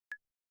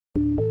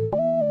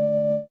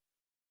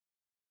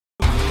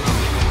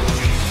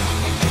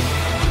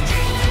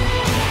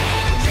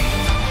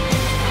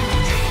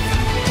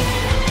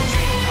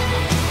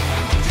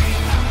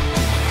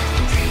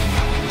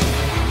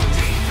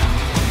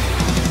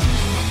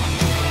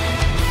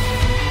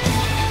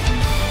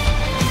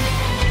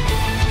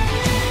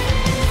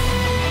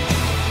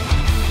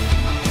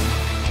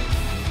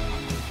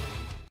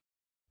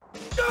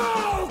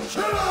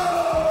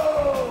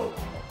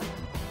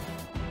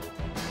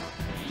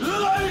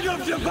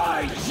of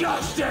divine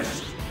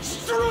justice!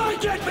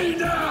 Strike at me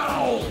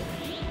now!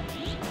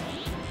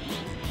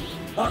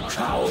 A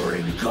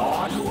cowering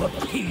god who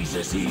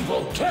appeases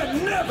evil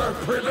can never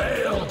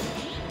prevail!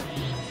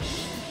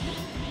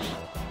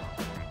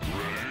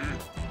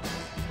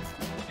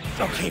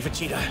 Okay,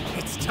 Vegeta,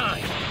 it's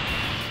time.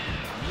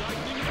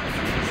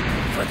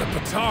 For the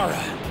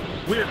Potara,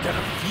 we're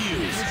gonna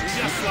fuse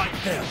just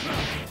like them.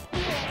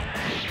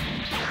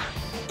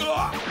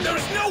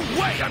 There's no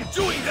way I'm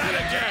doing that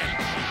again!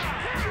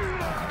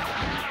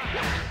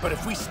 But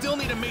if we still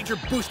need a major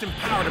boost in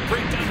power to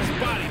break down his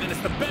body, then it's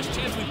the best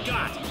chance we've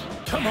got.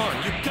 Come on,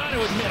 you gotta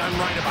admit I'm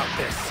right about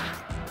this.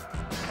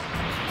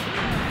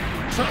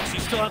 Trunks, you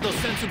still have those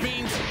sensor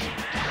beams?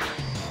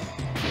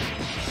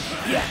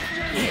 Yeah,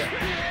 here.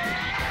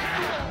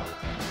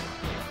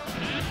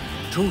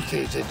 Truth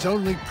is, it's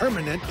only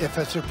permanent if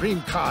a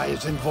Supreme Kai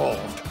is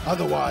involved.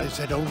 Otherwise,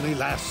 it only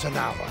lasts an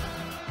hour.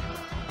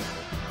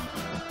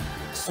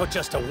 So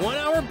just a 1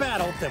 hour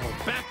battle, then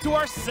we're back to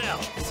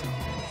ourselves.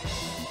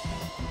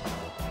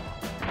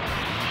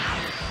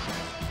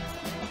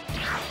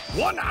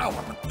 One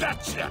hour,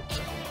 that's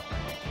it!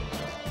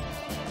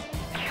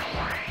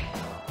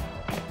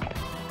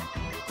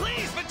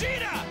 Please,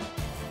 Vegeta!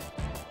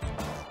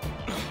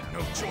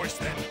 No choice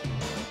then.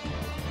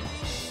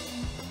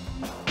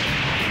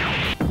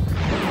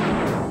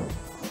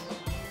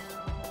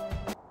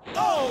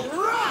 All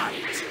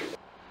right!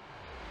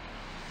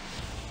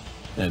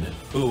 And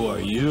who are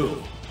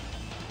you?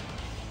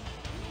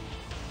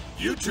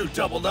 You two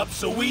doubled up,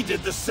 so we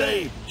did the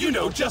same. You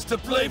know, just to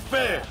play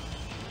fair.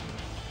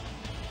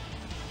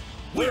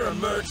 We're a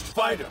merged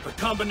fighter, the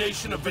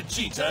combination of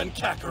Vegeta and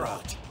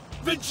Kakarot.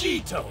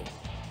 Vegito!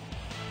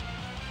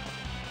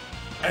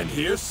 And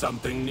here's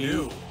something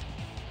new.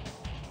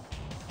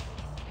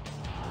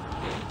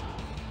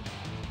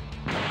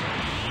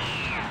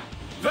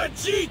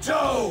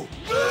 Vegito!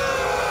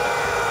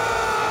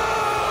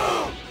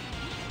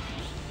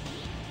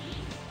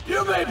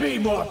 You may be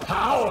more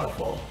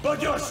powerful,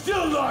 but you're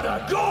still not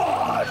a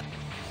god!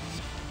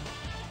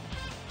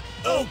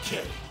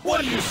 Okay,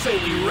 what do you say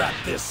we wrap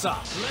this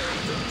up?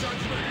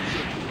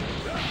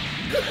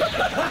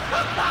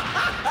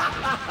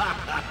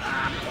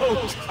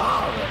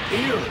 Potara,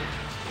 ew!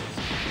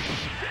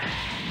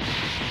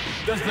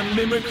 Does the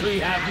mimicry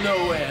have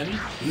no end?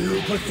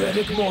 You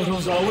pathetic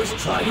mortals always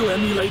try to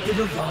emulate the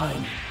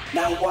divine.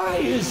 Now why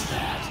is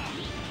that?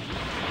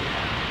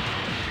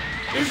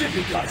 Is it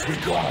because we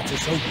gods are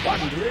so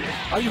wondrous?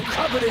 Are you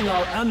coveting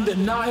our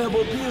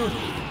undeniable beauty?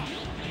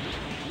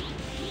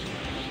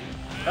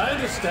 I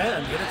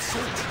understand, but it's so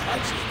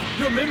tragic.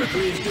 Your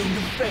mimicry is doomed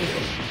to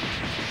fail.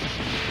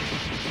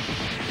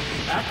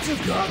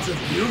 Active gods are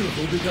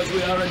beautiful because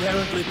we are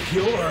inherently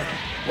pure,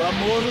 while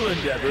mortal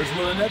endeavors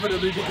will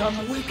inevitably become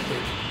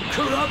wicked,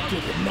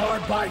 corrupted and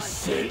marred by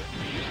sin.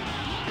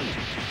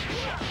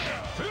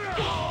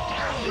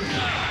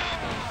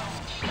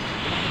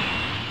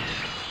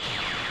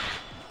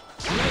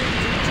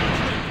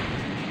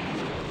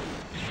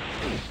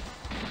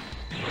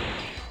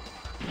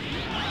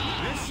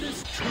 This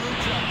is true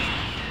justice.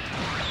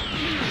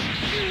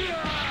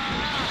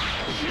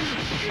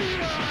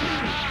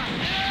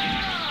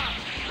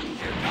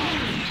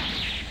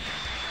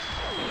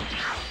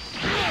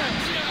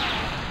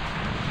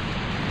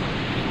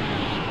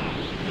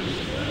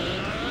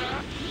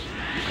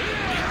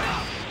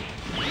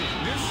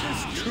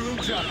 True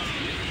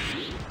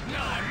justice.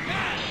 Not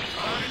mad,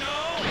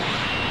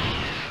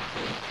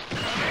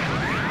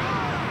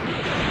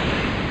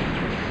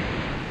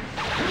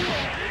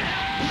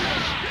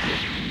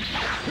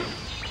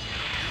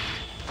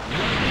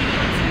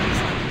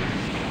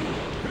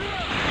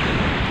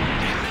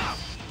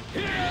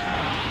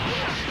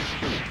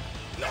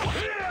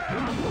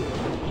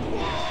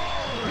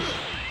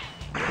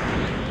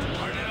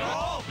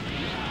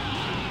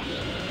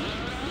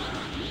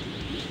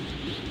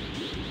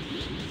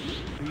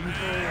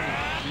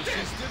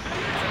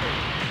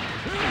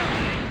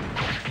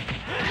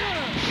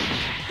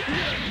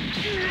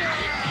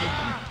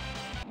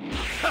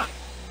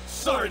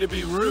 Sorry to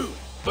be rude,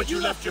 but you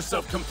left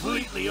yourself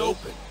completely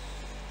open.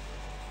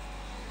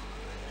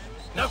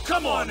 Now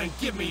come on and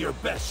give me your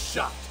best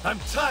shot. I'm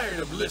tired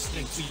of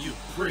listening to you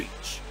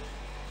preach.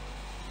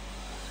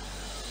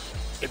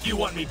 If you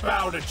want me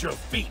bowed at your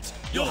feet,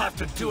 you'll have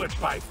to do it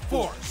by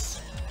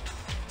force.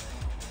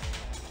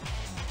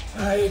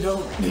 I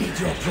don't need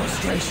your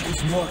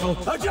prostrations, mortal.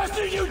 Just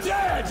are you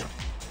dead?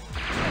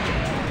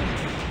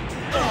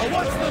 Oh,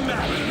 what's the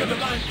matter? Your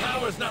divine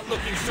power's not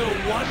looking so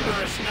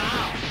wondrous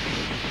now.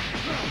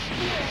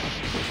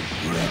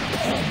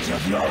 Repent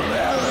of your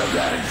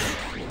arrogance!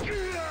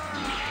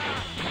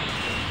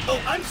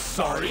 Oh, I'm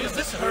sorry, is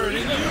this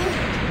hurting you?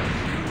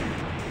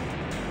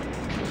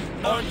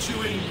 Aren't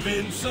you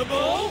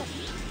invincible?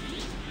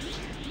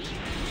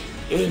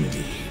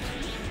 Indeed,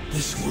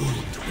 this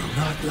wound will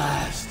not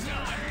last.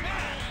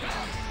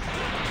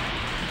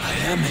 I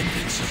am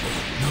invincible.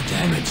 No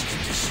damage can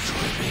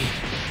destroy me.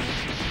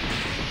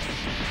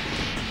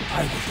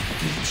 I will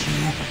defeat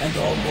you and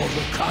all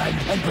mortal kind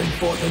and bring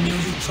forth a new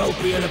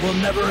utopia that will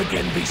never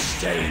again be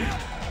stained.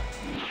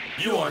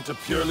 You aren't a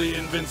purely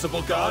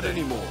invincible god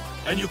anymore,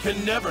 and you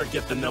can never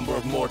get the number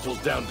of mortals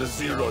down to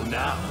 0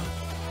 now.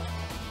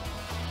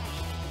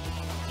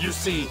 You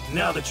see,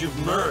 now that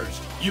you've merged,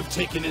 you've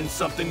taken in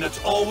something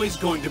that's always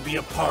going to be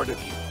a part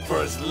of you,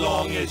 for as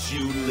long as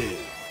you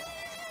live.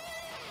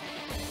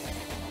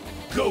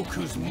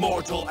 Goku's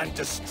mortal and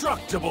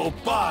destructible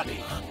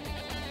body!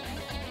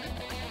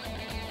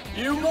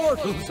 You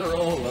mortals are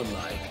all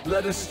alike,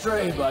 led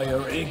astray by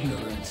your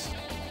ignorance.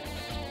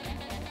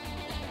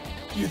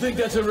 You think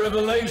that's a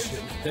revelation,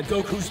 that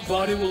Goku's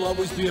body will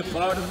always be a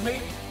part of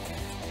me?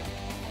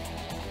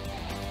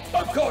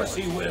 Of course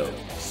he will!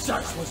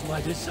 Such was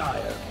my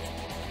desire.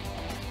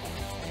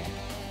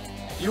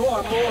 You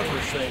are mortal,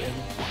 Saiyan,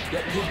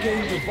 yet you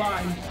gain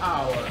divine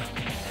power.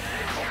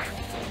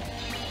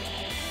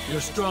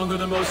 You're stronger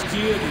than most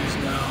deities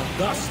now.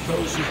 Thus,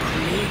 those who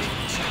created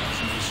this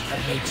cosmos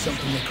have made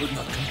something they could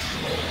not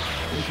control,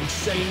 making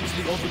Saiyans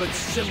the ultimate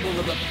symbol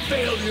of the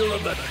failure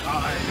of the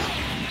kind.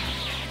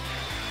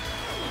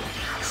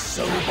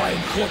 So, by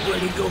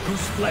incorporating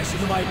Goku's flesh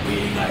into my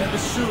being, I have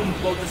assumed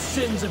both the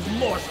sins of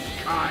mortal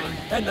kind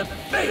and the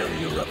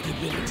failure of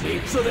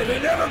divinity, so they may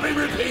never be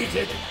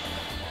repeated.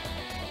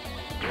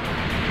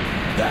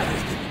 That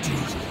is the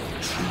duty of a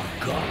true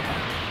god.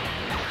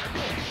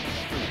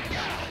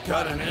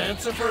 Got an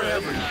answer for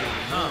everything,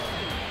 huh?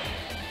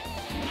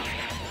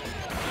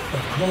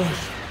 Of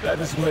course, that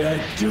is why I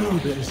do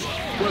this.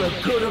 For the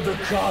good of the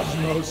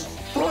cosmos.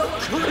 For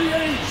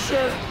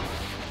creation!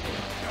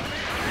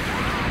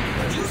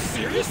 Are you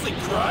seriously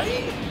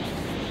crying?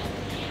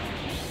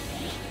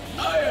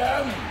 I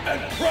am,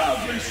 and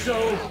proudly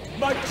so.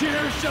 My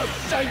tears shall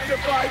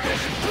sanctify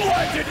this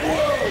blighted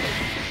world!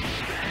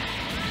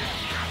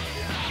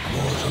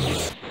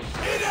 Mortals.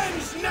 It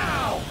ends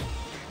now!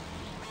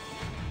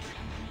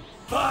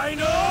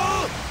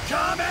 Final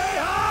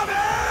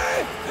Kamehameha!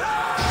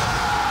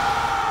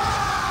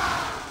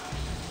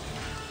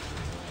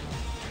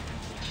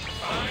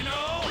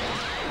 Final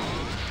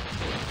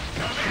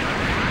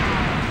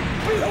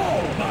Kamehameha!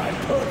 Behold my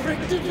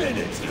perfect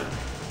divinity!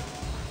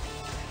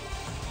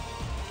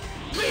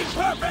 Be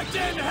perfect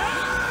in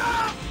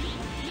hell!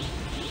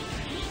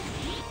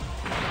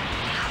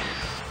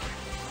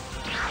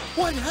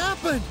 What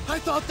happened? I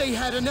thought they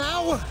had an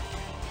hour.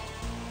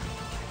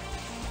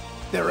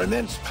 Their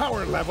immense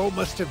power level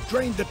must have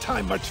drained the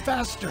time much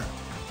faster.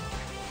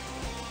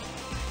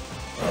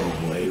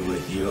 Away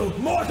with you,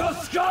 mortal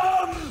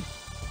scum!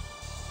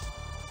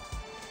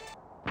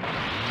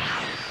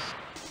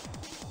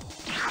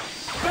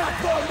 Back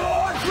for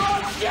more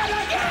drugs yet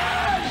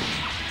again!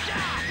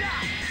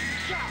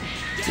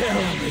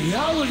 Tell me,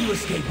 how will you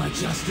escape my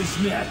justice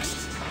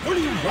next? Will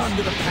you run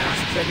to the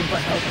past begging for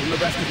help from the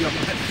rest of your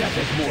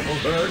pathetic mortal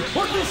herd?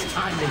 Or this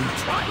time will you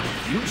try the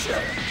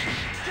future?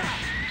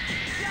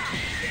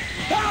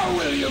 How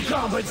will you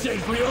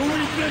compensate for your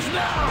weakness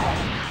now?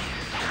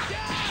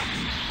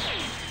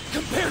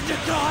 Compared to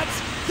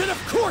gods, then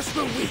of course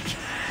we're weak.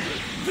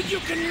 But you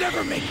can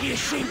never make me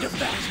ashamed of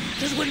that.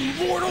 Because when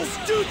mortals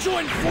do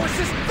join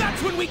forces,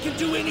 that's when we can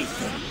do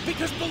anything.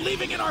 Because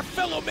believing in our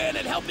fellow man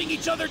and helping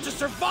each other to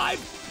survive,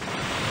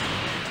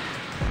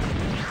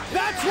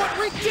 that's what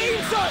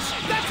redeems us!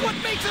 That's what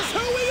makes us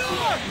who we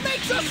are!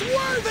 Makes us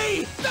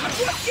worthy! That's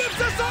what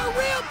gives us our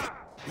real...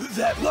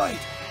 That light!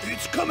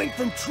 It's coming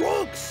from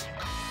Trunks!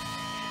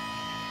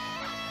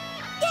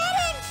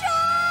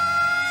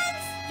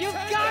 You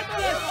got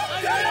this!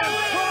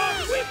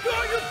 We've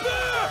got your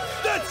back!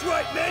 That's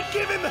right, man!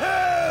 Give him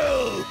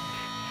hell!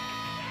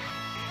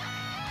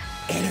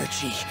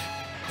 Energy.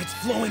 It's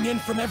flowing in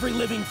from every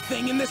living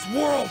thing in this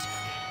world.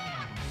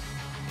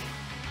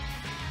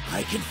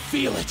 I can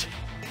feel it.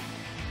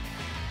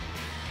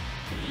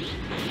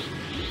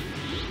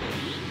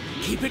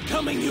 Keep it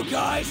coming, you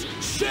guys!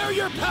 Share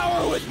your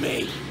power with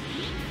me!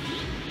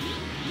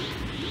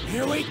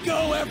 Here we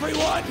go,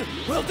 everyone!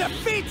 We'll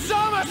defeat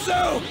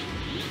Zamasu!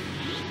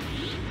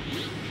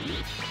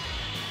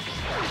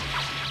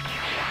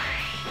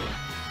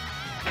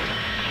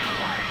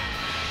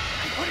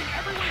 Putting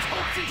everyone's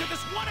hopes into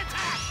this one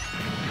attack!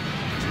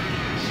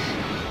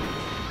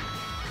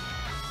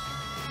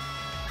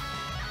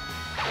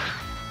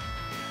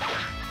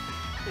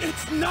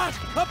 It's not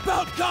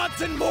about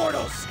gods and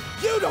mortals!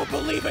 You don't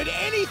believe in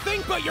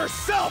anything but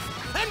yourself,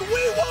 and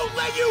we won't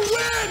let you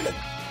win!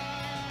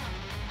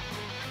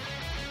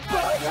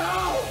 But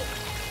how?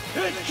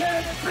 It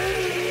can't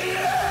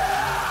be!